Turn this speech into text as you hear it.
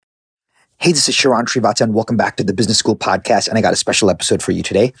Hey, this is Sharon Srivatsa, and welcome back to the Business School Podcast. And I got a special episode for you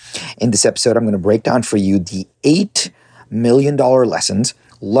today. In this episode, I'm going to break down for you the $8 million lessons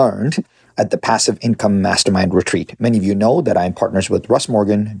learned at the Passive Income Mastermind Retreat. Many of you know that I'm partners with Russ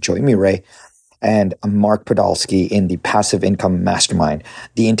Morgan, Joey Murray, and Mark Podolsky in the Passive Income Mastermind.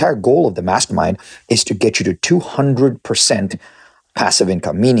 The entire goal of the mastermind is to get you to 200% passive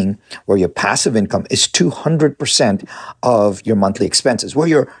income, meaning where your passive income is 200% of your monthly expenses, where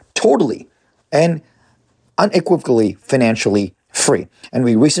you're totally and unequivocally financially free. And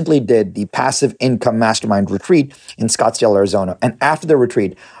we recently did the Passive Income Mastermind Retreat in Scottsdale, Arizona. And after the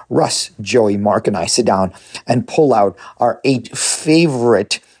retreat, Russ, Joey, Mark, and I sit down and pull out our 8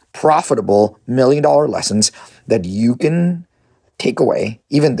 favorite profitable $1 million lessons that you can take away,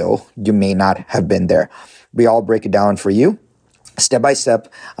 even though you may not have been there. We all break it down for you step by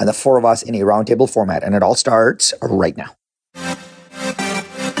step, and the 4 of us in a roundtable format. And it all starts right now.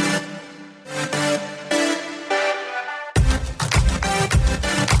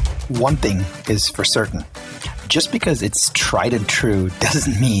 One thing is for certain. Just because it's tried and true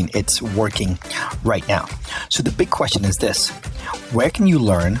doesn't mean it's working right now. So the big question is this: where can you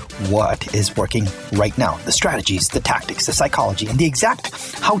learn what is working right now? The strategies, the tactics, the psychology, and the exact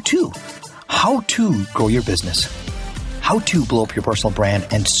how-to. How to grow your business. How to blow up your personal brand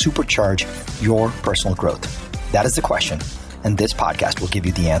and supercharge your personal growth. That is the question, and this podcast will give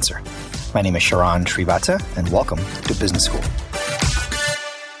you the answer. My name is Sharon Srivatsa, and welcome to Business School.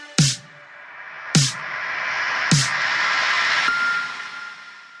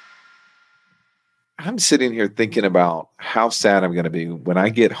 I'm sitting here thinking about how sad I'm going to be when I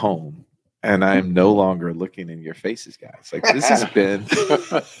get home and I'm no longer looking in your faces, guys. Like, this has been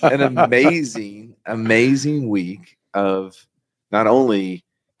an amazing week of not only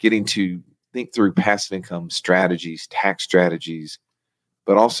getting to think through passive income strategies, tax strategies,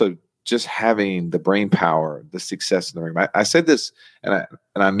 but also just having the brain power, the success in the room. I said this, and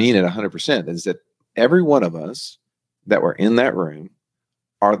I mean it 100%, is that every one of us that were in that room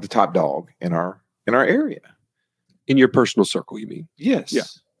are the top dog in our area. In your personal circle, you mean? Yes. Yeah.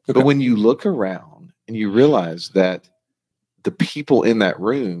 Okay. But when you look around and you realize that the people in that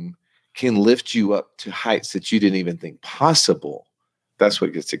room can lift you up to heights that you didn't even think possible, that's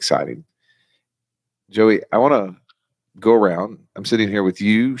what gets exciting. Joey, I want to go around. I'm sitting here with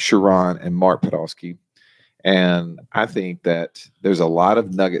you, Sharon, and Mark Podolsky. And I think that there's a lot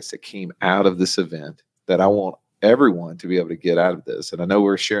of nuggets that came out of this event that I want everyone to be able to get out of this. And I know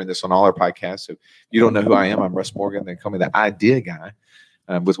we're sharing this on all our podcasts. So if you don't know who I am, I'm Russ Morgan. They call me the idea guy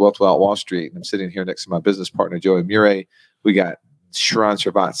with Wealth Without Wall Street. And I'm sitting here next to my business partner, Joey Murray. We got Sharon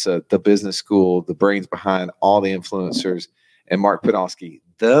Srivatsa, the business school, the brains behind all the influencers, and Mark Podolsky,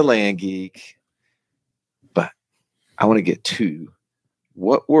 the land geek. But I want to get to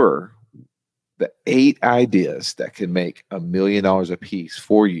what were the 8 ideas that can make $1 million a piece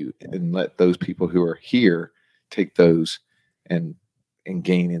for you, and let those people who are here take those and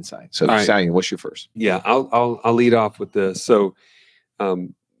gain insight. So, right. Stallion, what's your first? Yeah, I'll lead off with this. So,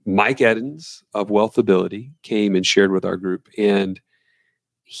 Mike Edens of Wealthability came and shared with our group, and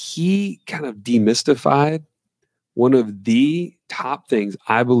he kind of demystified one of the top things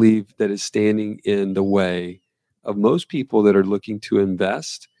I believe that is standing in the way of most people that are looking to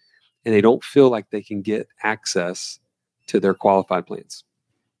invest, and they don't feel like they can get access to their qualified plans.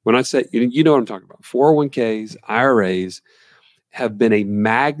 When I say, you know what I'm talking about. 401ks, IRAs have been a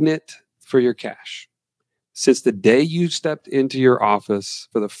magnet for your cash. Since the day you stepped into your office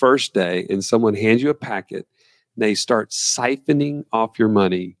for the first day and someone hands you a packet, they start siphoning off your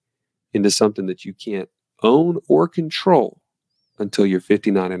money into something that you can't own or control until you're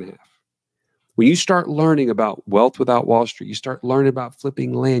 59 and a half. When you start learning about Wealth Without Wall Street, you start learning about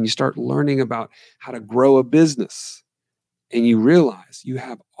flipping land, you start learning about how to grow a business, and you realize you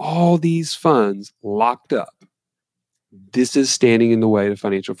have all these funds locked up. This is standing in the way to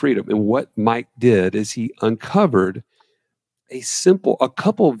financial freedom. And what Mike did is he uncovered a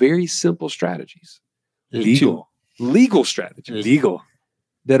couple very simple strategies. Legal strategies.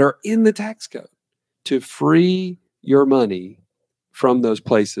 That are in the tax code to free your money from those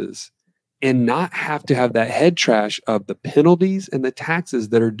places and not have to have that head trash of the penalties and the taxes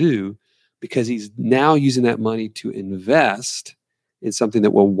that are due, because he's now using that money to invest in something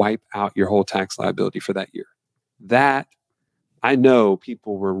that will wipe out your whole tax liability for that year. That, I know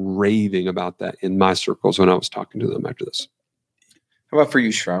people were raving about that in my circles when I was talking to them after this. How about for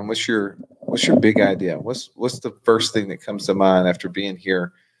you, Sharon? What's your big idea? What's the first thing that comes to mind after being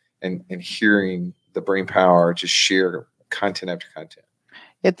here and hearing the brain power just share content after content?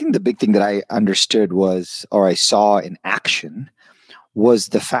 I think the big thing that I understood was, or I saw in action, was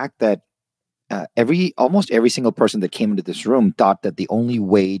the fact that almost every single person that came into this room thought that the only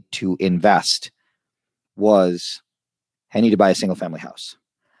way to invest was, I need to buy a single family house.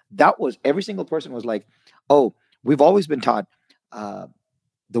 That was, every single person was like, oh, we've always been taught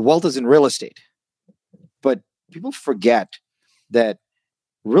the wealth is in real estate. But people forget that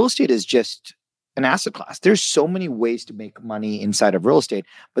real estate is just an asset class. There's so many ways to make money inside of real estate,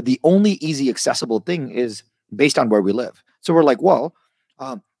 but the only easy accessible thing is based on where we live. So we're like, well,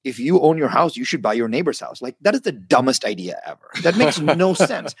 if you own your house, you should buy your neighbor's house. Like, that is the dumbest idea ever. That makes no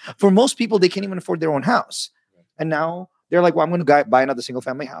sense. For most people, they can't even afford their own house. And now they're like, well, I'm going to buy another single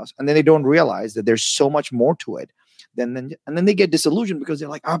family house. And then they don't realize that there's so much more to it. And then they get disillusioned because they're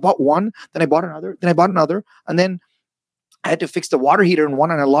like, I bought one, then I bought another, then I bought another. And then I had to fix the water heater in one,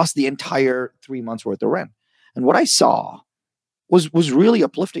 and I lost the entire 3 months worth of rent. And what I saw was really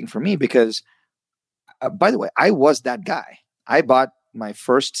uplifting for me because, by the way, I was that guy. I bought my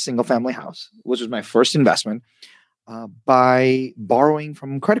first single family house, which was my first investment, by borrowing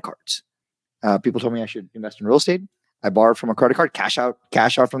from credit cards. People told me I should invest in real estate. I borrowed from a credit card, cash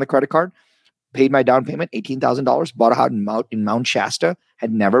out from the credit card, paid my down payment, $18,000, bought a house in Mount Shasta,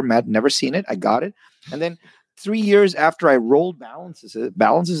 had never seen it. I got it. And then 3 years after I rolled balances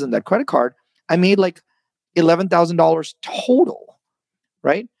in that credit card, I made like $11,000 total,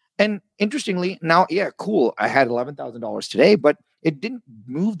 right? And interestingly, now, yeah, cool, I had $11,000 today, but it didn't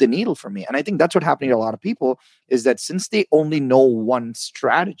move the needle for me. And I think that's what's happening to a lot of people, is that since they only know one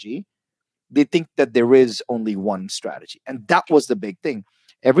strategy, they think that there is only one strategy. And that was the big thing.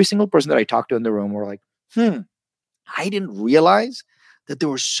 Every single person that I talked to in the room were like, I didn't realize that there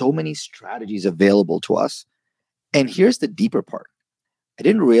were so many strategies available to us. And here's the deeper part. I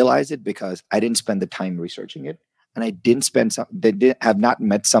didn't realize it because I didn't spend the time researching it. And I have not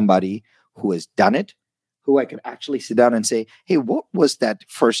met somebody who has done it, who I could actually sit down and say, hey, what was that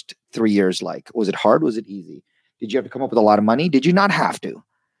first 3 years like? Was it hard? Was it easy? Did you have to come up with a lot of money? Did you not have to?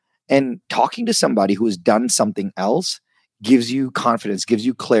 And talking to somebody who has done something else gives you confidence, gives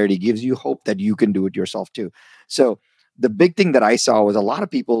you clarity, gives you hope that you can do it yourself too. So the big thing that I saw was a lot of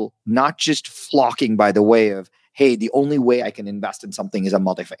people not just flocking by the way of, hey, the only way I can invest in something is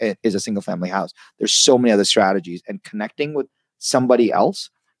a single family house. There's so many other strategies, and connecting with somebody else,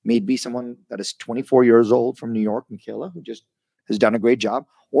 maybe someone that is 24 years old from New York, Michaela, who just has done a great job,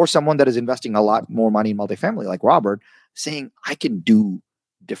 or someone that is investing a lot more money in multifamily like Robert, saying, I can do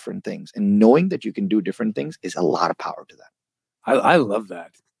different things. And knowing that you can do different things is a lot of power to that. I love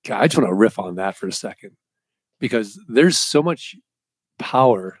that. I just want to riff on that for a second, because there's so much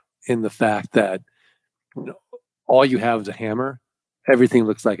power in the fact that, all you have is a hammer, everything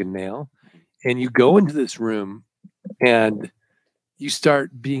looks like a nail, and you go into this room and you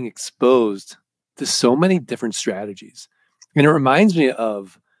start being exposed to so many different strategies. And it reminds me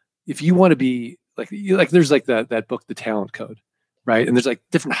of, if you want to be there's like that book, The Talent Code, right? And there's like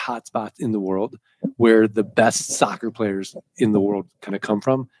different hotspots in the world where the best soccer players in the world kind of come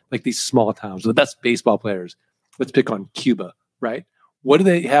from, like these small towns, the best baseball players. Let's pick on Cuba, right? What do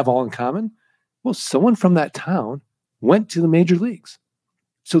they have all in common? Well, someone from that town went to the major leagues.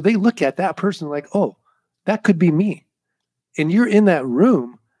 So they look at that person like, oh, that could be me. And you're in that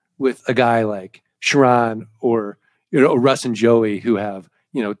room with a guy like Sharon or Russ and Joey, who have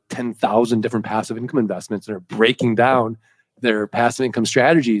 10,000 different passive income investments and are breaking down their passive income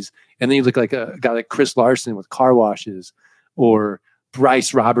strategies. And then you look like a guy like Chris Larson with car washes, or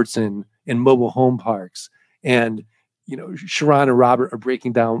Bryce Robertson in mobile home parks. And Sharon and Robert are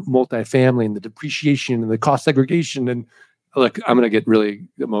breaking down multifamily and the depreciation and the cost segregation. And look, I'm going to get really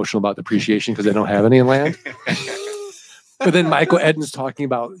emotional about depreciation because I don't have any in land. But then Michael Eden's talking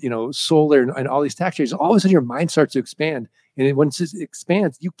about, solar and all these tax rates. All of a sudden your mind starts to expand. And once it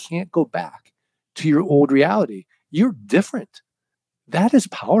expands, you can't go back to your old reality. You're different. That is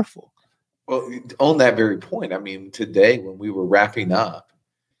powerful. Well, on that very point, I mean, today when we were wrapping up,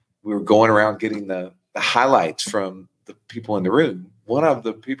 we were going around getting the highlights from the people in the room. One of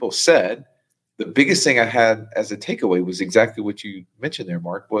the people said, the biggest thing I had as a takeaway was exactly what you mentioned there,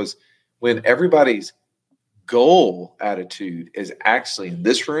 Mark, was when everybody's goal attitude is actually in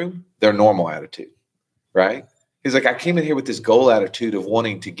this room, their normal attitude, right? He's like, I came in here with this goal attitude of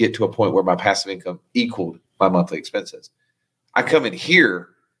wanting to get to a point where my passive income equaled my monthly expenses. I come in here,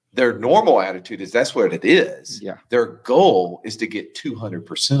 their normal attitude is that's what it is. Yeah. Their goal is to get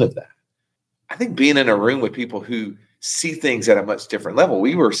 200% of that. I think being in a room with people who see things at a much different level.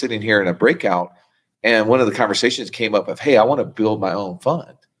 We were sitting here in a breakout, and one of the conversations came up of, hey, I want to build my own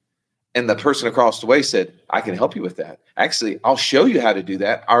fund. And the person across the way said, I can help you with that. Actually, I'll show you how to do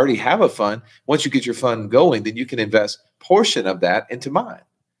that. I already have a fund. Once you get your fund going, then you can invest a portion of that into mine.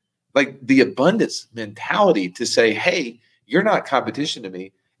 like the abundance mentality to say, hey, you're not competition to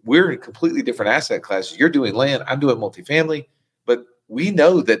me. We're in completely different asset classes. You're doing land, I'm doing multifamily, but we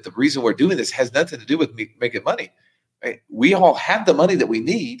know that the reason we're doing this has nothing to do with me making money. Right? We all have the money that we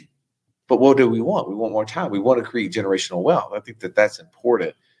need, but what do we want? We want more time. We want to create generational wealth. I think that that's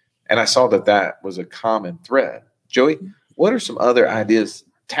important. And I saw that that was a common thread. Joey, what are some other ideas,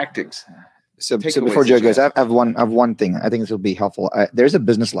 tactics? So before Joey goes, I have one thing. I think this will be helpful. There's a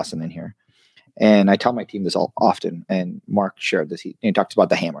business lesson in here. And I tell my team this all often, and Mark shared this. He talks about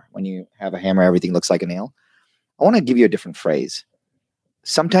the hammer. When you have a hammer, everything looks like a nail. I want to give you a different phrase.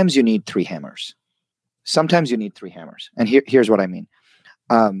 Sometimes you need 3 hammers. Sometimes you need 3 hammers. And here's what I mean.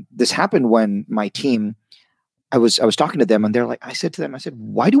 This happened when my team, I was talking to them, and I said to them,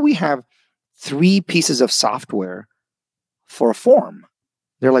 why do we have 3 pieces of software for a form?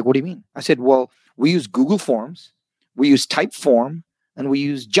 They're like, what do you mean? I said, well, we use Google Forms, we use Typeform, and we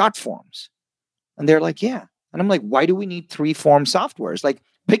use JotForms. And they're like, yeah. And I'm like, why do we need 3 form softwares? Like,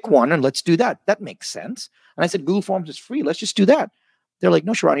 pick one and let's do that. That makes sense. And I said, Google Forms is free. Let's just do that. They're like,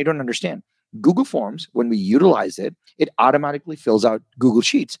 no, Sharon, you don't understand. Google Forms, when we utilize it, it automatically fills out Google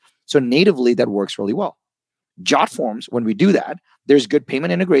Sheets. So natively, that works really well. JotForms, when we do that, there's good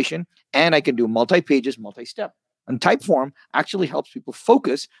payment integration, and I can do multi-pages, multi-step. And Typeform actually helps people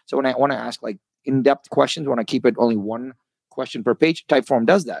focus. So when I want to ask like in-depth questions, when I keep it only 1 question per page, Typeform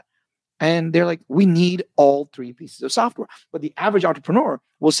does that. And they're like, we need all 3 pieces of software. But the average entrepreneur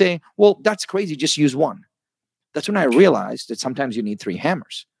will say, well, that's crazy. Just use 1. That's when I realized that sometimes you need 3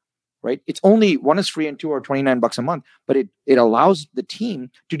 hammers, right? It's only 1 is free and 2 are $29 a month, but it allows the team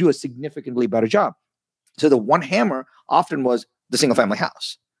to do a significantly better job. So the 1 hammer often was the single family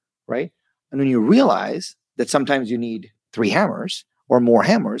house, right? And when you realize that sometimes you need 3 hammers or more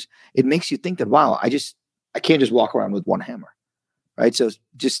hammers, it makes you think that, wow, I can't just walk around with 1 hammer. Right. So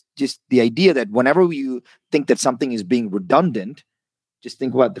just the idea that whenever you think that something is being redundant, just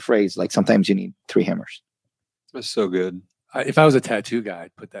think about the phrase, like sometimes you need 3 hammers. That's so good. If I was a tattoo guy,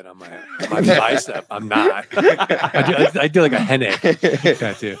 I'd put that on my bicep. I'm not. I do like a henna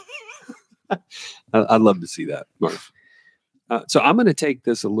tattoo. I'd love to see that, Marv. So I'm going to take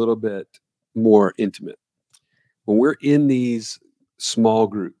this a little bit more intimate. When we're in these small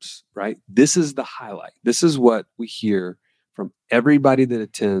groups, right? This is the highlight. This is what we hear from everybody that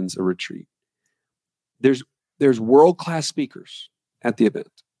attends a retreat. There's world-class speakers at the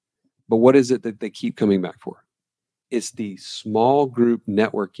event, but what is it that they keep coming back for? It's the small group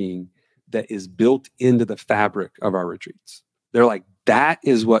networking that is built into the fabric of our retreats. They're like, that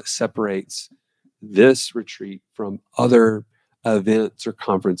is what separates this retreat from other events or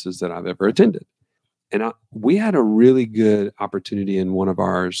conferences that I've ever attended. And we had a really good opportunity in one of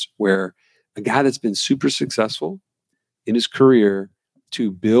ours where a guy that's been super successful in his career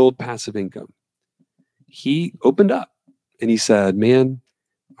to build passive income, he opened up and he said, man,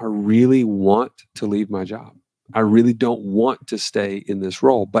 I really want to leave my job. I really don't want to stay in this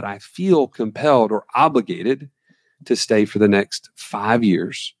role, but I feel compelled or obligated to stay for the next 5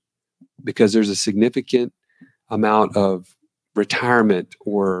 years because there's a significant amount of retirement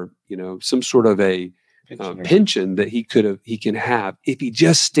or, some sort of a pension that he can have if he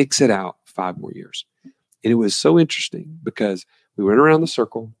just sticks it out 5 more years. And it was so interesting because we went around the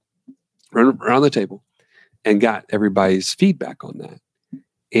circle, around the table, and got everybody's feedback on that.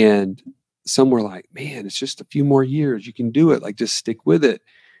 And some were like, man, it's just a few more years. You can do it. Like, just stick with it.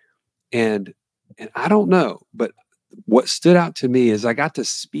 And I don't know, but what stood out to me is I got to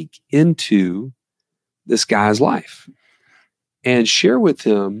speak into this guy's life and share with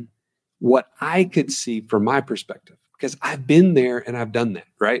him what I could see from my perspective, because I've been there and I've done that,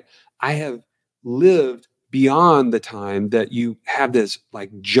 right? I have lived beyond the time that you have this like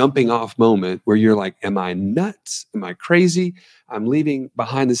jumping off moment where you're like, am I nuts? Am I crazy? I'm leaving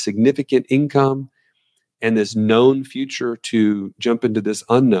behind this significant income and this known future to jump into this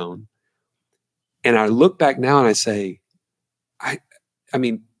unknown. And I look back now and I say, I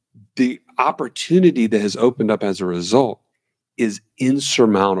mean, the opportunity that has opened up as a result is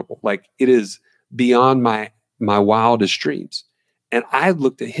insurmountable. Like, it is beyond my wildest dreams. And I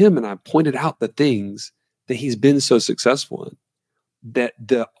looked at him and I pointed out the things that he's been so successful in, that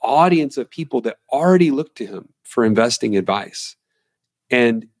the audience of people that already looked to him for investing advice.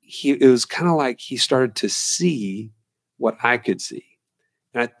 And it was kind of like he started to see what I could see.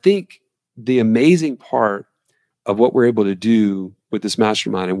 And I think the amazing part of what we're able to do with this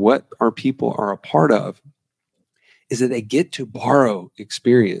mastermind and what our people are a part of is that they get to borrow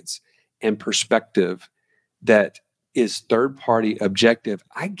experience and perspective that is third-party objective.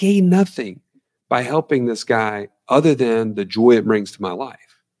 I gain nothing by helping this guy other than the joy it brings to my life.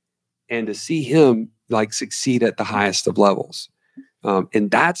 and to see him like succeed at the highest of levels. And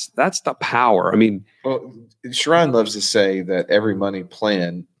that's the power. I mean, well, Sharon loves to say that every money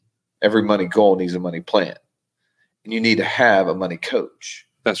goal needs a money plan, and you need to have a money coach.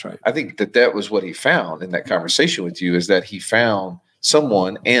 that's right. I think that was what he found in that conversation with you, is that he found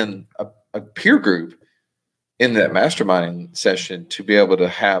someone and a peer group in that mastermind session to be able to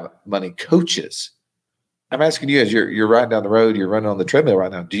have money coaches. I'm asking you, as you're riding down the road, you're running on the treadmill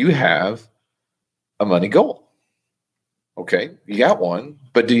right now, do you have a money goal? Okay, you got one,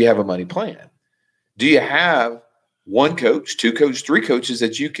 but do you have a money plan? Do you have one coach, two coaches, three coaches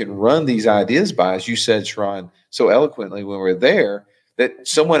that you can run these ideas by, as you said, Sharon, so eloquently when we're there, that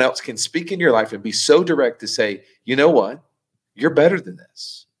someone else can speak in your life and be so direct to say, you know what, you're better than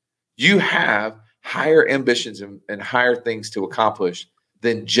this. You have higher ambitions and higher things to accomplish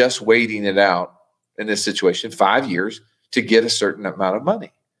than just waiting it out in this situation 5 years to get a certain amount of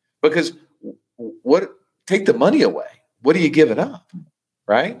money. Because take the money away. What are you giving up?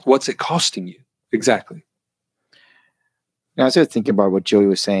 Right? What's it costing you? Exactly. Now, as I was thinking about what Joey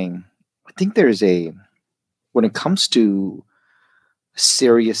was saying, I think when it comes to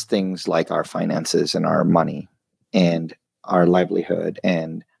serious things like our finances and our money and our livelihood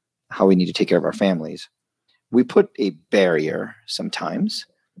and how we need to take care of our families, we put a barrier sometimes.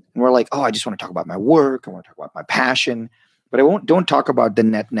 And we're like, oh, I just want to talk about my work. I want to talk about my passion, but don't talk about the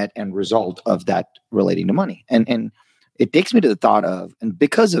net end result of that relating to money. And it takes me to the thought of, and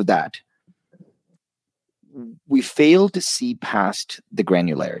because of that, we fail to see past the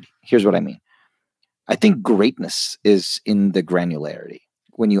granularity. Here's what I mean. I think greatness is in the granularity.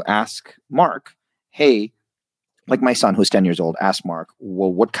 When you ask Mark, hey, like my son who's 10 years old, asked Mark,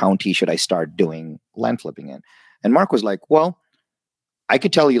 well, what county should I start doing land flipping in? And Mark was like, well, I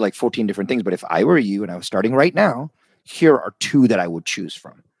could tell you like 14 different things, but if I were you and I was starting right now, here are 2 that I would choose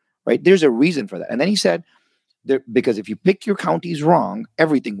from, right? There's a reason for that. And then he said, because if you pick your counties wrong,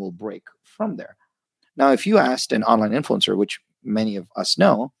 everything will break from there. Now, if you asked an online influencer, which many of us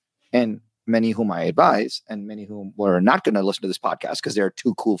know, and many whom I advise, and many whom were not going to listen to this podcast because they're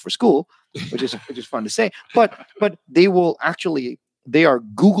too cool for school, which is fun to say, but they are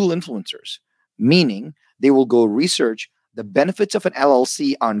Google influencers, meaning they will go research the benefits of an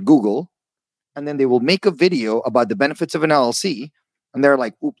LLC on Google, and then they will make a video about the benefits of an LLC. And they're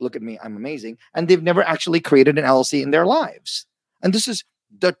like, oop, look at me, I'm amazing. And they've never actually created an LLC in their lives. And this is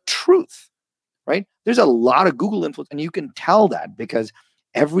the truth, right? There's a lot of Google influence, and you can tell that because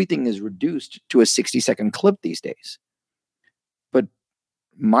everything is reduced to a 60-second clip these days. But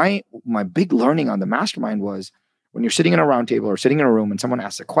my big learning on the mastermind was when you're sitting in a round table or sitting in a room and someone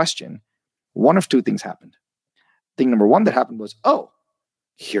asks a question, one of 2 things happened. Thing number 1 that happened was, oh,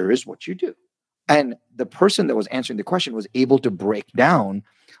 here is what you do. And the person that was answering the question was able to break down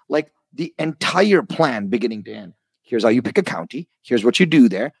like the entire plan beginning to end. Here's how you pick a county. Here's what you do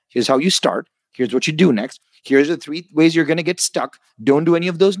there. Here's how you start. Here's what you do next. Here's the 3 ways you're going to get stuck. Don't do any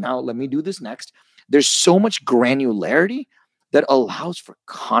of those now. Let me do this next. There's so much granularity that allows for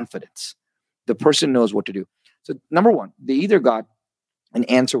confidence. The person knows what to do. So number 1, they either got an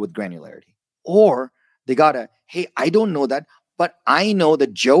answer with granularity, or they got hey, I don't know that, but I know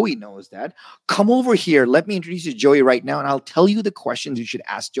that Joey knows that. Come over here. Let me introduce you to Joey right now, and I'll tell you the questions you should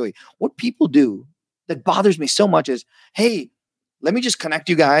ask Joey. What people do that bothers me so much is, hey, let me just connect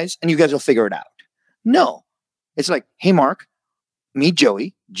you guys, and you guys will figure it out. No. It's like, hey, Mark, meet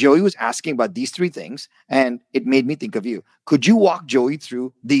Joey. Joey was asking about these 3 things, and it made me think of you. Could you walk Joey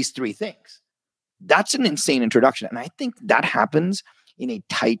through these 3 things? That's an insane introduction. And I think that happens in a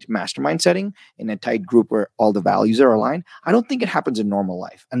tight mastermind setting, in a tight group where all the values are aligned. I don't think it happens in normal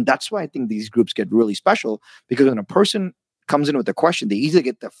life. And that's why I think these groups get really special, because when a person comes in with a question, they either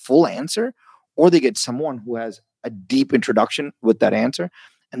get the full answer or they get someone who has a deep introduction with that answer.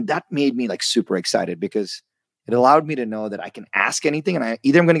 And that made me like super excited, because it allowed me to know that I can ask anything, and I'm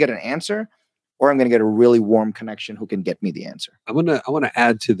going to get an answer, or I'm going to get a really warm connection who can get me the answer. I want to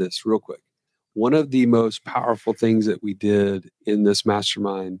add to this real quick. One of the most powerful things that we did in this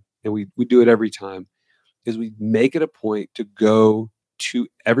mastermind, and we do it every time, is we make it a point to go to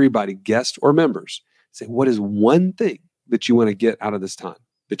everybody, guests or members, say, what is one thing that you want to get out of this time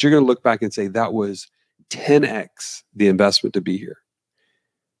that you're going to look back and say, that was 10x the investment to be here?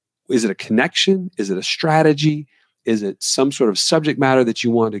 Is it a connection? Is it a strategy? Is it some sort of subject matter that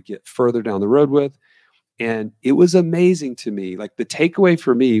you want to get further down the road with? And it was amazing to me. Like, the takeaway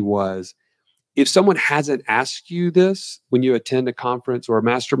for me was, if someone hasn't asked you this when you attend a conference or a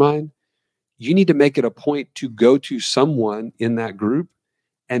mastermind, you need to make it a point to go to someone in that group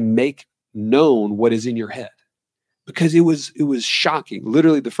and make known what is in your head. Because it was shocking.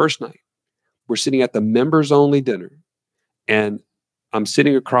 Literally the first night, we're sitting at the members only dinner, and I'm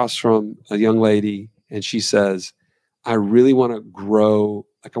sitting across from a young lady, and she says, I really want to grow,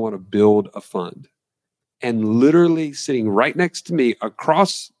 like I want to build a fund. And literally sitting right next to me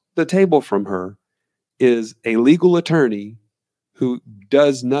across the table from her is a legal attorney who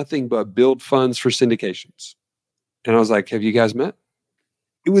does nothing but build funds for syndications. And I was like, have you guys met?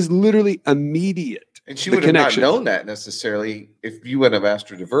 It was literally immediate. And she would have not known that necessarily if you wouldn't have asked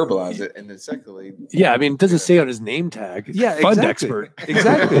her to verbalize it. And then secondly, yeah, I mean, it doesn't say on his name tag. Yeah, fund exactly. expert.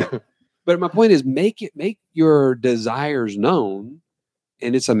 Exactly. But my point is, make your desires known,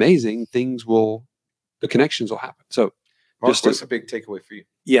 and it's amazing. The connections will happen. So, Mark, what's a big takeaway for you?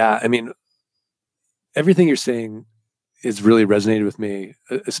 Yeah, I mean, everything you're saying is really resonated with me,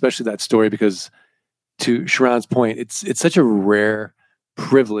 especially that story, because to Sharon's point, it's such a rare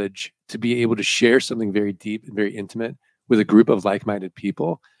privilege to be able to share something very deep and very intimate with a group of like-minded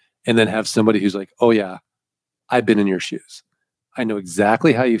people, and then have somebody who's like, oh yeah, I've been in your shoes. I know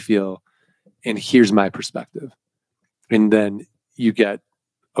exactly how you feel, and here's my perspective. And then you get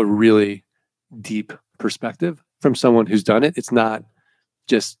a really deep perspective from someone who's done it. It's not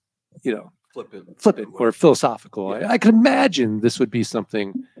just, flippant or philosophical. Yeah. I could imagine this would be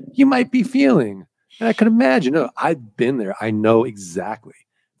something you might be feeling. And I could imagine, no, I've been there. I know exactly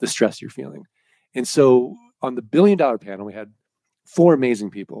the stress you're feeling. And so on the $1 billion panel, we had 4 amazing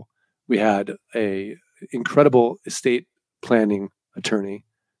people. We had a incredible estate planning attorney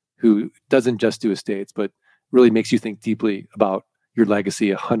who doesn't just do estates, but really makes you think deeply about your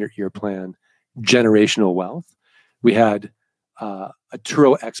legacy, a 100-year plan, generational wealth. We had a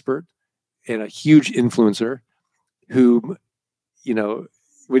Turo expert and a huge influencer who,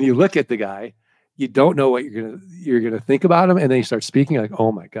 when you look at the guy, you don't know what you're gonna think about him, and then you start speaking like,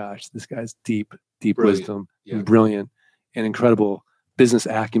 oh my gosh, this guy's deep brilliant wisdom, and brilliant and incredible business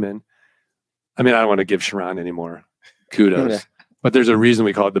acumen. I mean, I don't want to give Sharon any more kudos, but there's a reason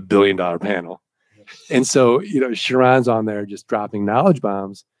we call it the $1 billion panel. And so, Sharon's on there just dropping knowledge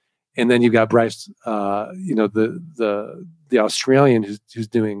bombs. And then you've got Bryce, the Australian who's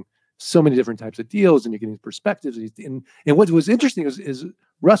doing so many different types of deals, and you're getting perspectives. And what was interesting is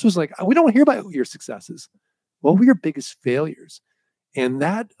Russ was like, we don't hear about your successes. What were your biggest failures? And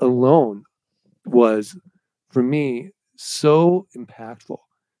that alone was, for me, so impactful.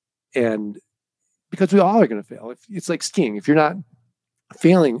 And because we all are going to fail. It's like skiing. If you're not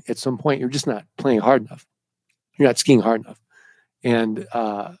failing at some point, you're just not playing hard enough. You're not skiing hard enough. And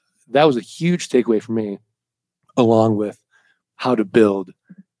that was a huge takeaway for me, along with how to build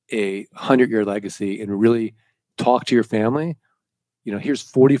a 100-year legacy and really talk to your family. Here's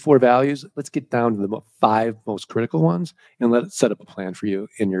 44 values. Let's get down to the 5 most critical ones, and let's set up a plan for you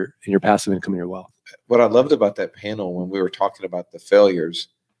in your passive income and your wealth. What I loved about that panel when we were talking about the failures,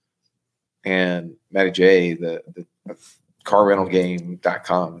 and Matty J, the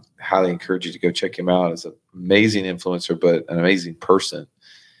carrentalgame.com, highly encourage you to go check him out. He's an amazing influencer, but an amazing person.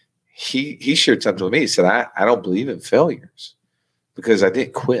 He shared something with me. He said, I don't believe in failures because I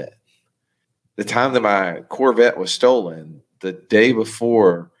didn't quit. The time that my Corvette was stolen, the day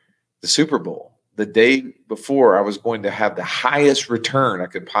before the Super Bowl, the day before I was going to have the highest return I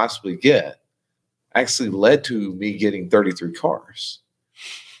could possibly get, actually led to me getting 33 cars.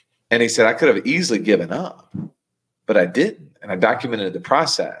 And he said, I could have easily given up, but I didn't. And I documented the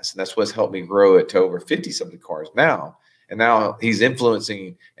process. And that's what's helped me grow it to over 50-something cars now. And now he's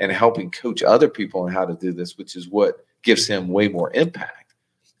influencing and helping coach other people on how to do this, which is what gives him way more impact.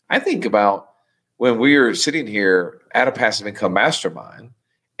 I think about when we were sitting here at a passive income mastermind,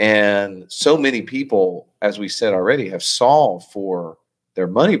 and so many people, as we said already, have solved for their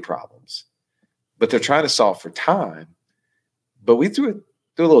money problems, but they're trying to solve for time. But we threw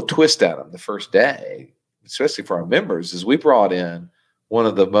a little twist at them the first day, especially for our members, is we brought in one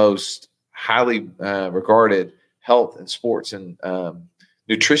of the most highly regarded health and sports and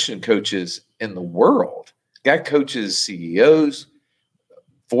nutrition coaches in the world. Guy coaches CEOs,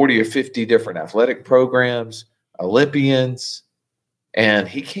 40 or 50 different athletic programs, Olympians, and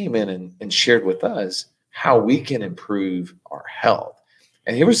he came in and shared with us how we can improve our health.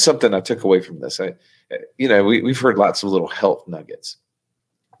 And here was something I took away from this. We've heard lots of little health nuggets,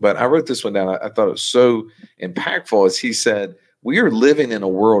 but I wrote this one down. I thought it was so impactful. As he said, we are living in a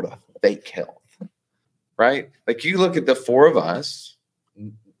world of fake health. Right? Like you look at the 4 of us,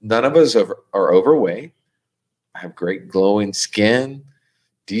 none of us are overweight, have great glowing skin,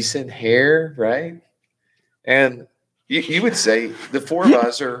 decent hair, right? And you would say the 4 of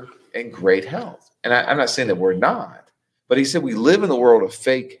us are in great health. And I'm not saying that we're not, but he said we live in the world of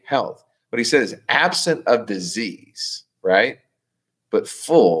fake health. But he said it's absent of disease, right? but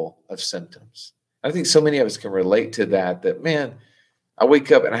full of symptoms. I think so many of us can relate to that, man, I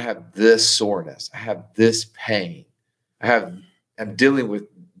wake up and I have this soreness. I have this pain. I'm dealing with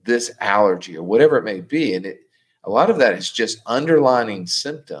this allergy or whatever it may be. And a lot of that is just underlining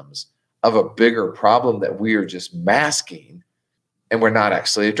symptoms of a bigger problem that we are just masking and we're not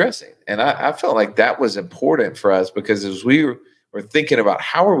actually addressing. And I felt like that was important for us, because as we were thinking about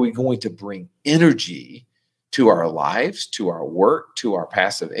how are we going to bring energy to our lives, to our work, to our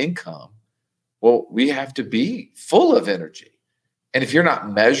passive income, well, we have to be full of energy. And if you're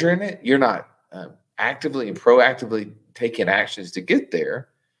not measuring it, you're not actively and proactively taking actions to get there,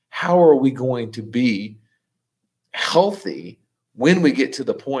 how are we going to be healthy when we get to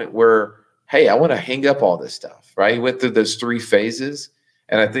the point where, hey, I want to hang up all this stuff, right? He went through those 3 phases.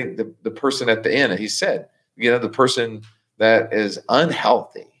 And I think the person at the end, he said, the person that is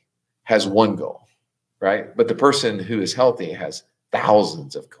unhealthy has one goal, right? But the person who is healthy has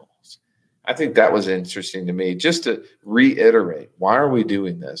thousands of goals. I think that was interesting to me, just to reiterate, why are we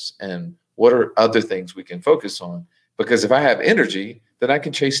doing this? And what are other things we can focus on? Because if I have energy, then I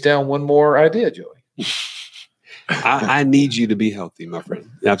can chase down one more idea, Joey. I need you to be healthy, my friend.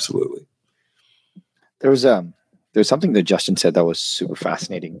 Absolutely. There's something that Justin said that was super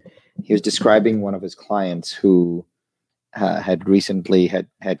fascinating. He was describing one of his clients who had recently had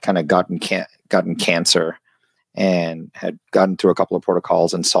kind of gotten cancer and had gotten through a couple of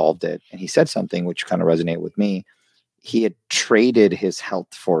protocols and solved it. And he said something which kind of resonated with me. He had traded his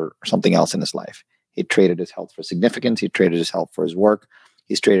health for something else in his life. He traded his health for significance. He traded his health for his work.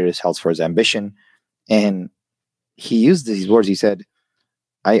 He's traded his health for his ambition. And he used these words. He said,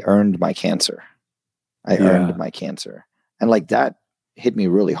 I earned my cancer. I earned my cancer. And like that hit me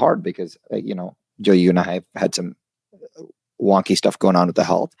really hard because, Joe, you and I have had some wonky stuff going on with the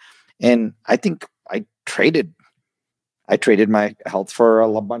health. And I think I traded my health for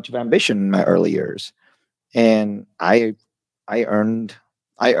a bunch of ambition in my early years. And I earned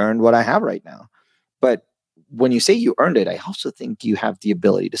what I have right now. But when you say you earned it, I also think you have the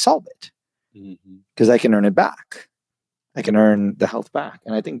ability to solve it, because I can earn it back. I can earn the health back.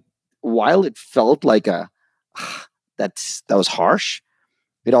 And I think while it felt like that was harsh,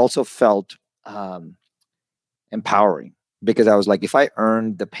 it also felt empowering, because I was like, if I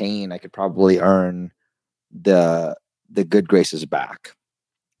earned the pain, I could probably earn the good graces back.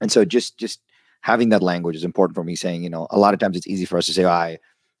 And so just having that language is important for me, saying, a lot of times it's easy for us to say, I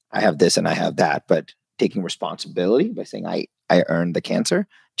have this and I have that, but taking responsibility by saying I earned the cancer,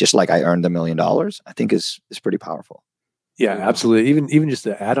 just like I earned the $1 million, I think is pretty powerful. Yeah, absolutely. Even just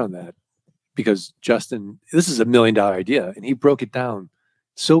to add on that, because Justin, this is $1 million idea, and he broke it down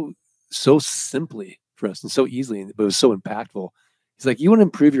so simply for us and so easily, but it was so impactful. He's like, you want to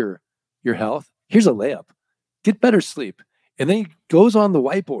improve your health? Here's a layup. Get better sleep. And then he goes on the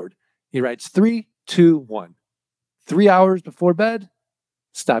whiteboard. He writes 3, 2, 1. 3 hours before bed,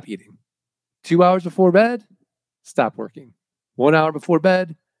 stop eating. 2 hours before bed, stop working. 1 hour before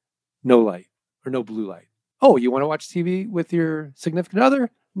bed, no light or no blue light. Oh, you want to watch TV with your significant other?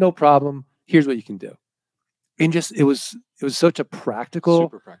 No problem. Here's what you can do. And just it was such a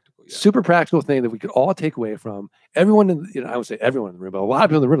practical, super practical thing that we could all take away from everyone. I would say everyone in the room, but a lot of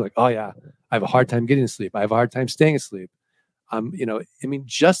people in the room are like, oh yeah, I have a hard time getting to sleep. I have a hard time staying asleep.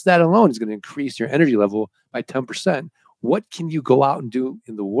 Just that alone is going to increase your energy level by 10%. What can you go out and do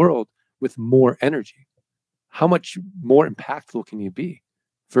in the world with more energy? How much more impactful can you be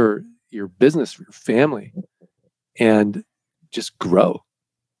for your business, for your family, and just grow?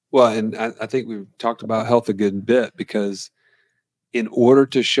 Well, and I think we've talked about health a good bit, because in order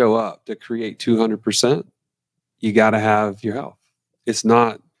to show up, to create 200%, you got to have your health. It's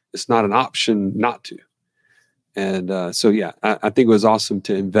not an option not to. And I think it was awesome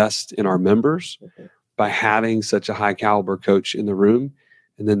to invest in our members by having such a high caliber coach in the room.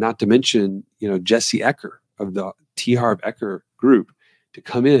 And then not to mention, Jesse Ecker of the T. Harv Ecker group to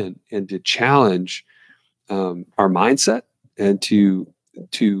come in and to challenge our mindset and to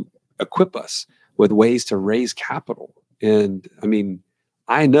equip us with ways to raise capital. And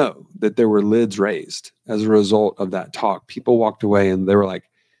I know that there were lids raised as a result of that talk. People walked away and they were like,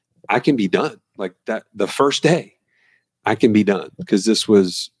 I can be done. Like that, the first day I can be done, because this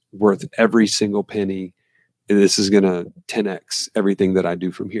was worth every single penny. And this is going to 10x everything that I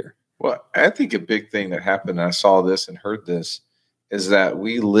do from here. Well, I think a big thing that happened, and I saw this and heard this, is that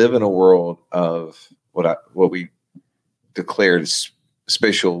we live in a world of what we declared as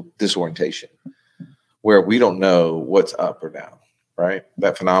spatial disorientation, where we don't know what's up or down, right?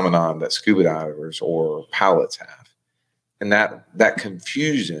 That phenomenon that scuba divers or pilots have. And that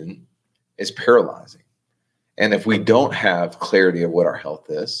confusion is paralyzing. And if we don't have clarity of what our health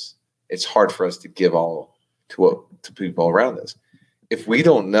is, it's hard for us to give all to people around us. If we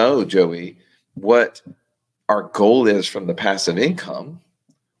don't know, Joey, what our goal is from the passive income,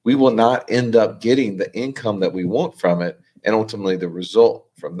 we will not end up getting the income that we want from it and ultimately the result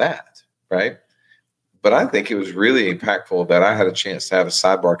from that, right? But I think it was really impactful that I had a chance to have a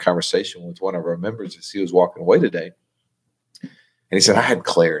sidebar conversation with one of our members as he was walking away today. And he said, I had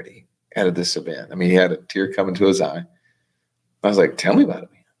clarity out of this event. I mean, he had a tear coming to his eye. I was like, tell me about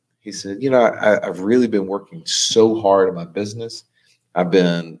it, man. He said, I've really been working so hard in my business. I've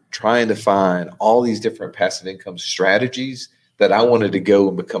been trying to find all these different passive income strategies that I wanted to go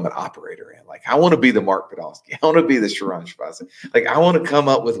and become an operator in. Like, I want to be the Mark Podolsky. I want to be the Sharon Shpasa. Like, I want to come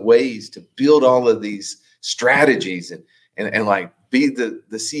up with ways to build all of these strategies and like be the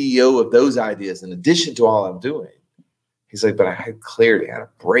CEO of those ideas in addition to all I'm doing. He's like, but I had clarity, I had a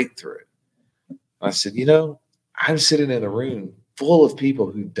breakthrough. I said, I'm sitting in a room full of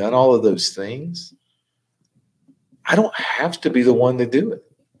people who've done all of those things. I don't have to be the one to do it.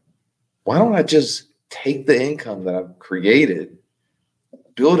 Why don't I just take the income that I've created,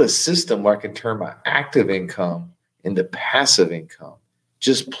 build a system where I can turn my active income into passive income,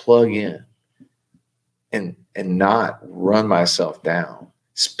 just plug in and not run myself down,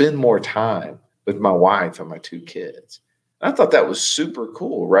 spend more time with my wife and my 2 kids. I thought that was super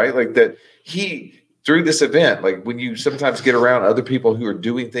cool, right? Like that through this event, like when you sometimes get around other people who are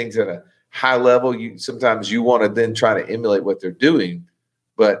doing things at a high level, sometimes you want to then try to emulate what they're doing.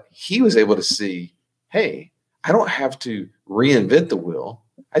 But he was able to see, hey, I don't have to reinvent the wheel.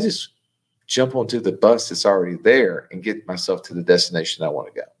 I just jump onto the bus that's already there and get myself to the destination I want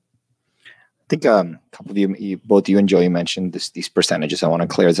to go. I think a couple of both you and Joey mentioned these percentages. I want to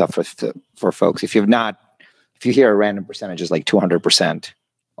clear this up for folks. If you hear a random percentage is like 200%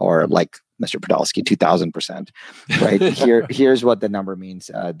 or like Mr. Podolsky, 2000%, right? Here's what the number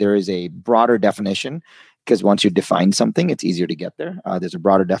means. There is a broader definition because once you define something, it's easier to get there. There's a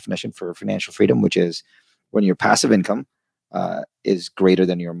broader definition for financial freedom, which is when your passive income is greater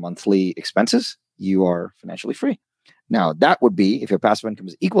than your monthly expenses, you are financially free. Now, that would be if your passive income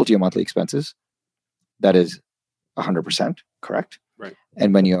is equal to your monthly expenses, that is 100%, correct? Right.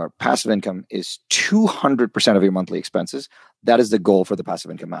 And when your passive income is 200% of your monthly expenses, that is the goal for the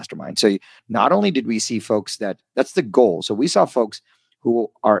Passive Income Mastermind. So not only did we see folks that's the goal. So we saw folks who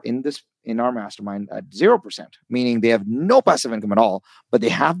are in our mastermind at 0%, meaning they have no passive income at all, but they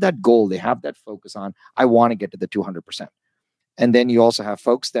have that goal, they have that focus on, I want to get to the 200%. And then you also have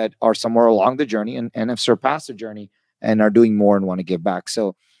folks that are somewhere along the journey and have surpassed the journey and are doing more and want to give back.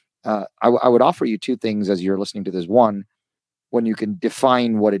 So I would offer you 2 things as you're listening to this. One, when you can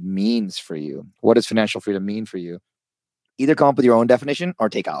define what it means for you, what does financial freedom mean for you? Either come up with your own definition or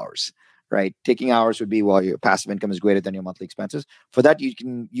take ours, right? Taking ours would be, your passive income is greater than your monthly expenses. For that,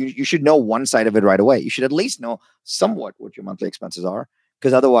 you should know one side of it right away. You should at least know somewhat what your monthly expenses are,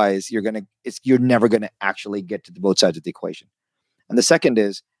 because otherwise you're never going to actually get to both sides of the equation. And the second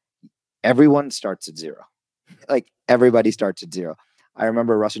is everyone starts at 0. Like everybody starts at 0. I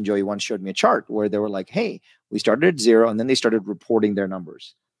remember Russ and Joey once showed me a chart where they were like, hey, we started at 0 and then they started reporting their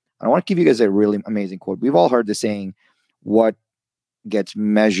numbers. And I want to give you guys a really amazing quote. We've all heard the saying, what gets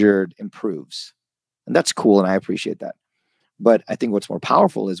measured improves. And that's cool. And I appreciate that. But I think what's more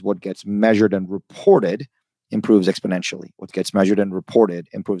powerful is what gets measured and reported improves exponentially. What gets measured and reported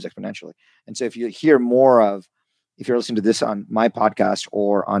improves exponentially. And so if you're listening to this on my podcast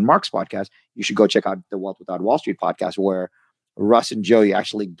or on Mark's podcast, you should go check out the Wealth Without Wall Street podcast, where Russ and Joey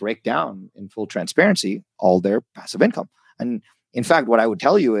actually break down in full transparency all their passive income. And in fact, what I would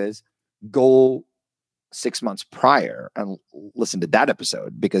tell you is go 6 months prior and listen to that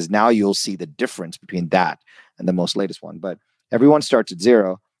episode, because now you'll see the difference between that and the most latest one. But everyone starts at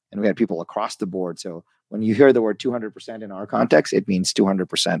 0, and we had people across the board. So when you hear the word 200% in our context, it means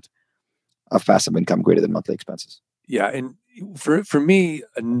 200% of passive income greater than monthly expenses. Yeah. And for me,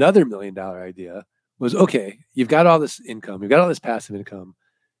 another $1 million idea was, okay, you've got all this income, you've got all this passive income,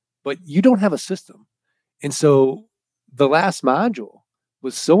 but you don't have a system. And so the last module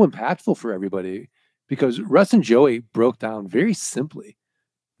was so impactful for everybody because Russ and Joey broke down very simply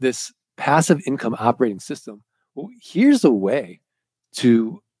this passive income operating system. Well, here's a way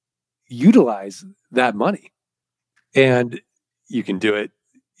to utilize that money. And you can do it.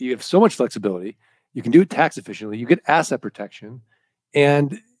 You have so much flexibility. You can do it tax efficiently. You get asset protection,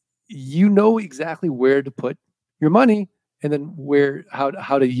 and you know exactly where to put your money, and then how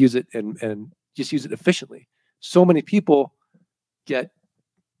to use it and just use it efficiently. So many people get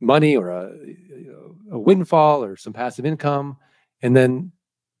money or a windfall or some passive income, and then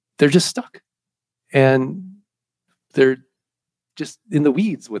they're just stuck. And they're just in the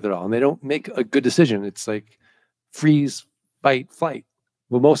weeds with it all, and they don't make a good decision. It's like freeze, fight, flight.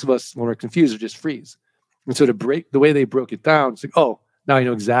 Well, most of us, when we're confused, are just freeze. And so to break the way they broke it down, it's like, oh, now I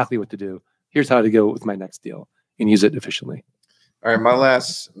know exactly what to do. Here's how to go with my next deal and use it efficiently. All right, my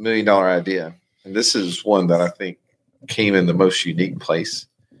last $1 million idea, and this is one that I think came in the most unique place.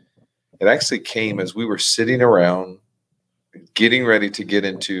 It actually came as we were sitting around getting ready to get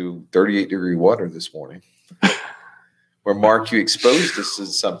into 38-degree water this morning. Where, Mark, you exposed us to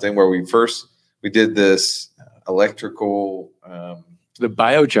something where we did this electrical the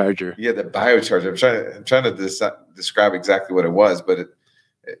biocharger. Yeah, the biocharger. I'm trying to describe exactly what it was, but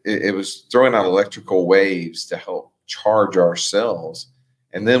it was throwing out electrical waves to help charge our cells.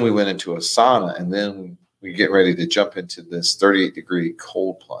 And then we went into a sauna, and then we get ready to jump into this 38-degree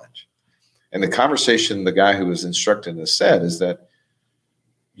cold plunge. And the conversation the guy who was instructing us said is that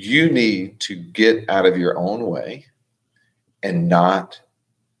you need to get out of your own way and not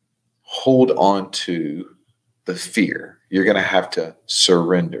hold on to the fear. You're going to have to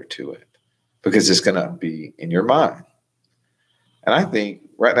surrender to it because it's going to be in your mind. And I think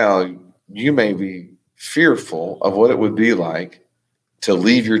right now you may be fearful of what it would be like to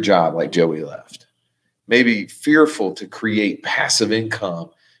leave your job like Joey left. Maybe fearful to create passive income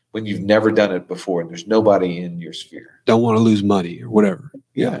when you've never done it before and there's nobody in your sphere. Don't want to lose money or whatever.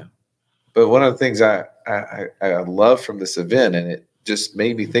 Yeah. But one of the things I love from this event, and it just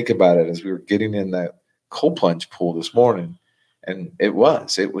made me think about it as we were getting in that cold plunge pool this morning, and it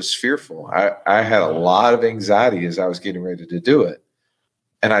was fearful. I had a lot of anxiety as I was getting ready to do it,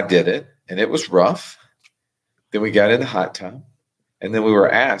 and I did it, and it was rough. Then we got in the hot tub, and then we were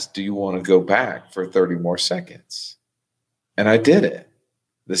asked, do you want to go back for 30 more seconds? And I did it.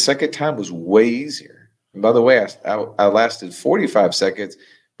 The second time was way easier. And by the way, I lasted 45 seconds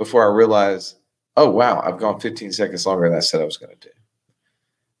before I realized, oh, wow, I've gone 15 seconds longer than I said I was going to do.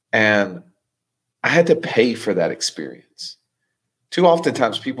 And I had to pay for that experience. Too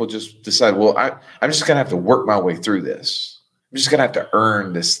oftentimes people just decide, well, I'm just going to have to work my way through this. I'm just going to have to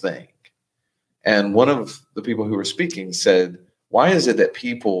earn this thing. And one of the people who were speaking said, why is it that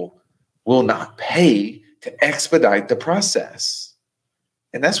people will not pay to expedite the process?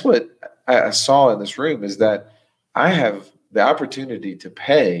 And that's what I saw in this room, is that I have the opportunity to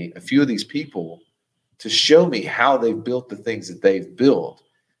pay a few of these people to show me how they've built the things that they've built,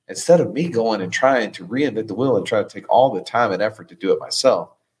 instead of me going and trying to reinvent the wheel and try to take all the time and effort to do it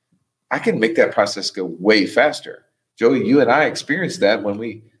myself. I can make that process go way faster. Joey, you and I experienced that when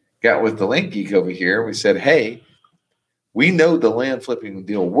we got with the Land Geek over here. We said, hey, we know the land flipping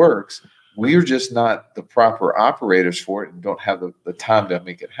deal works. We're just not the proper operators for it and don't have the time to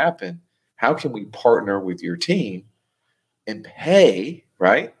make it happen. How can we partner with your team and pay,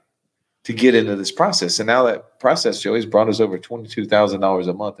 right, to get into this process? And now that process, Joey's brought us over $22,000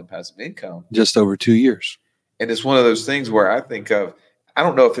 a month in passive income. Just over 2 years. And it's one of those things where I think of, I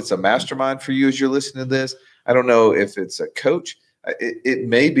don't know if it's a mastermind for you as you're listening to this. I don't know if it's a coach. It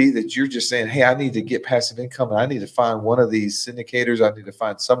may be that you're just saying, hey, I need to get passive income, and I need to find one of these syndicators. I need to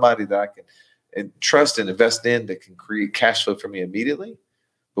find somebody that I can trust and invest in that can create cash flow for me immediately.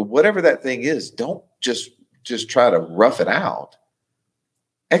 But whatever that thing is, don't just try to rough it out.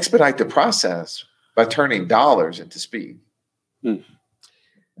 Expedite the process by turning dollars into speed.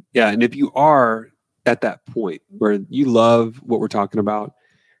 Yeah. And if you are at that point where you love what we're talking about,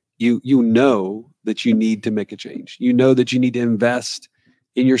 you know that you need to make a change. You know that you need to invest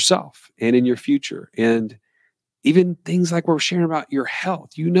in yourself and in your future. And even things like we're sharing about your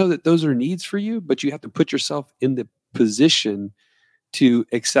health, you know that those are needs for you, but you have to put yourself in the position to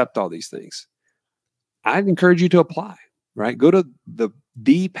accept all these things. I'd encourage you to apply, right? Go to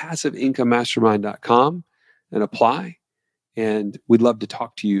thepassiveincomemastermind.com and apply. And we'd love to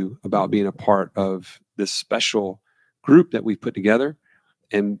talk to you about being a part of this special group that we've put together.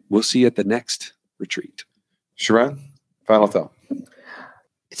 And we'll see you at the next retreat. Sharon, final thought.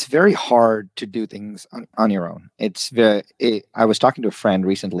 It's very hard to do things on your own. I was talking to a friend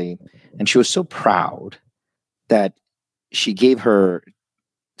recently, and she was so proud that she gave her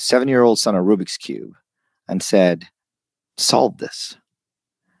 7-year-old son a Rubik's Cube and said, solve this.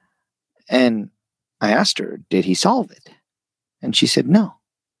 And I asked her, did he solve it? And she said, no.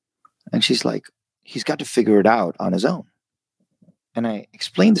 And she's like, he's got to figure it out on his own. And I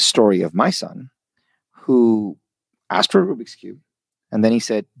explained the story of my son who asked for a Rubik's Cube. And then he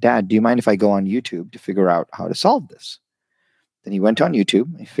said, Dad, do you mind if I go on YouTube to figure out how to solve this? Then he went on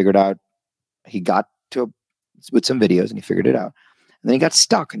YouTube. He figured out, he got to with some videos and he figured it out. And then he got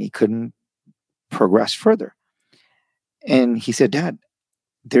stuck and he couldn't progress further. And he said, Dad,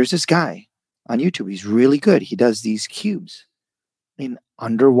 there's this guy on YouTube. He's really good. He does these cubes in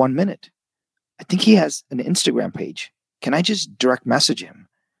under 1 minute. I think he has an Instagram page. Can I just direct message him?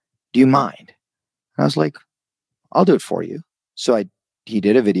 Do you mind? And I was like, I'll do it for you. So he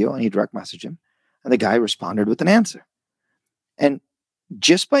did a video and he direct messaged him. And the guy responded with an answer. And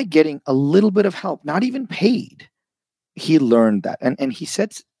just by getting a little bit of help, not even paid, he learned that. And he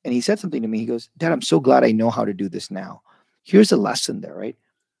said something to me. He goes, Dad, I'm so glad I know how to do this now. Here's a lesson there, right?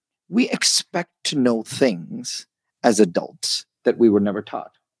 We expect to know things as adults that we were never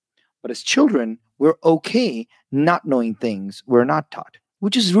taught. But as children, we're okay not knowing things we're not taught,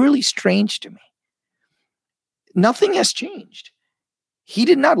 which is really strange to me. Nothing has changed. He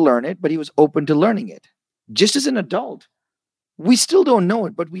did not learn it, but he was open to learning it. Just as an adult, we still don't know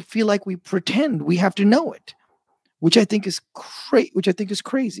it, but we feel like we pretend we have to know it, which I think is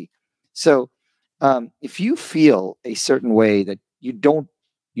crazy. So if you feel a certain way that you've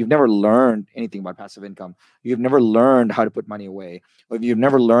never learned anything about passive income, you've never learned how to put money away, or you've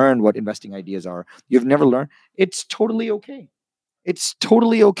never learned what investing ideas are, it's totally okay. It's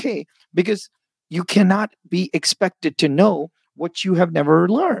totally okay, because you cannot be expected to know what you have never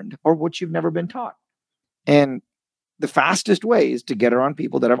learned or what you've never been taught. And the fastest way is to get around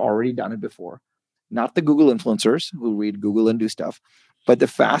people that have already done it before. Not the Google influencers who read Google and do stuff, but the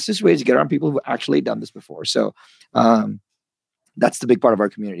fastest way is to get around people who have actually done this before. So that's the big part of our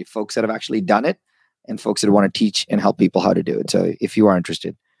community, folks that have actually done it and folks that want to teach and help people how to do it. So if you are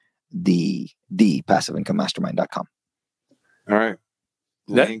interested, the passiveincomemastermind.com. All right.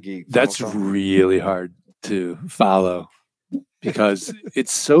 That's really hard to follow because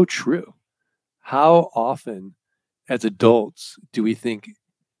it's so true. How often as adults do we think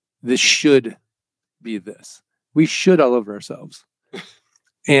this should be this? We should all over ourselves.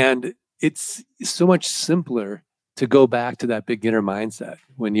 And it's so much simpler to go back to that beginner mindset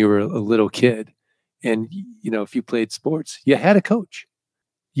when you were a little kid. And, if you played sports, you had a coach.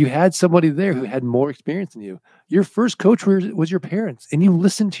 You had somebody there who had more experience than you. Your first coach was your parents, and you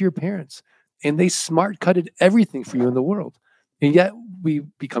listened to your parents, and they smart cutted everything for you in the world. And yet we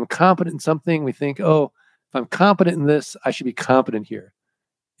become competent in something. We think, oh, if I'm competent in this, I should be competent here.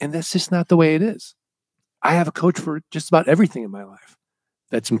 And that's just not the way it is. I have a coach for just about everything in my life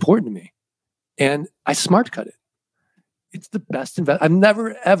that's important to me. And I smart cut it. It's the best investment. I've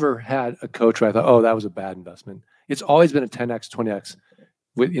never, ever had a coach where I thought, oh, that was a bad investment. It's always been a 10X, 20X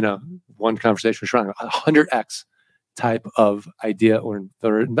with, one conversation with Sharon, a 100X type of idea or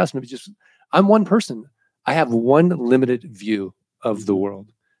investment. It's just, I'm one person. I have one limited view of the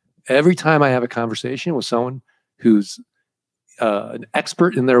world. Every time I have a conversation with someone who's an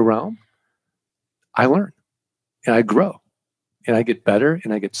expert in their realm, I learn and I grow and I get better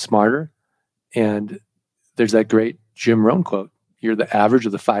and I get smarter. And there's that great Jim Rohn quote, you're the average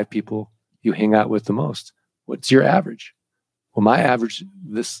of the 5 people you hang out with the most. What's your average? Well, my average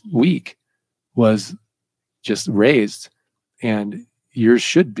this week was just raised, and yours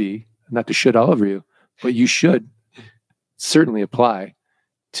should be, not to shit all over you, but you should certainly apply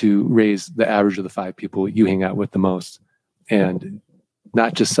to raise the average of the 5 people you hang out with the most, and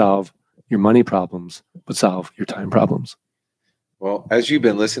not just solve your money problems, but solve your time problems. Well, as you've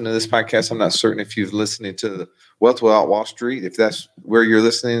been listening to this podcast, I'm not certain if you've listened to the Wealth Without Wall Street. If that's where you're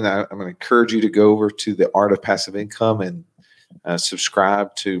listening, I'm going to encourage you to go over to the Art of Passive Income and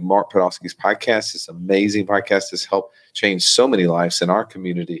subscribe to Mark Podolsky's podcast. It's an amazing podcast that's helped change so many lives in our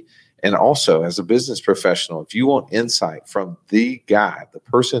community. And also, as a business professional, if you want insight from the guy, the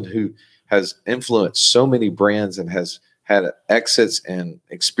person who has influenced so many brands and has had exits and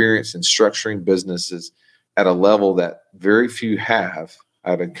experience in structuring businesses at a level that very few have,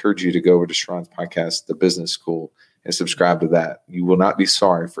 I'd encourage you to go over to Sharon's podcast, The Business School, and subscribe to that. You will not be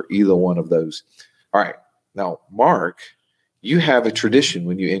sorry for either one of those. All right. Now, Mark, you have a tradition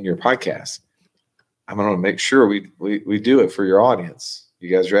when you end your podcast. I'm going to make sure we do it for your audience.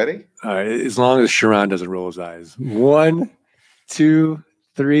 You guys ready? All right. As long as Sharon doesn't roll his eyes. 1, 2,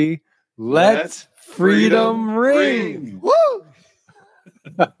 3. Let freedom ring. Woo!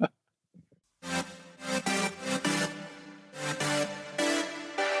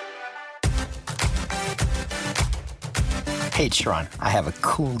 Hey, Sharon, I have a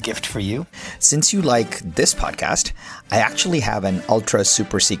cool gift for you. Since you like this podcast, I actually have an ultra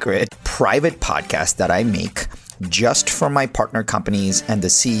super secret private podcast that I make just for my partner companies and the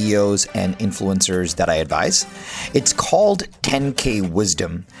CEOs and influencers that I advise. It's called 10K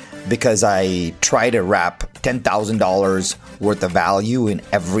Wisdom. because I try to wrap $10,000 worth of value in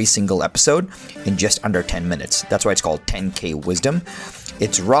every single episode in just under 10 minutes. That's why it's called 10K Wisdom.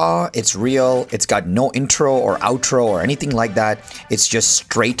 It's raw, it's real, it's got no intro or outro or anything like that. It's just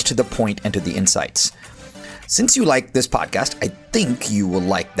straight to the point and to the insights. Since you like this podcast, I think you will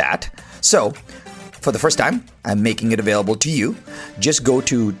like that. So, for the first time, I'm making it available to you. Just go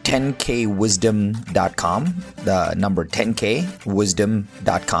to 10kwisdom.com, the number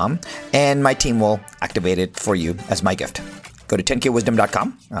 10kwisdom.com, and my team will activate it for you as my gift. Go to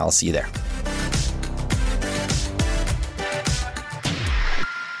 10kwisdom.com. I'll see you there.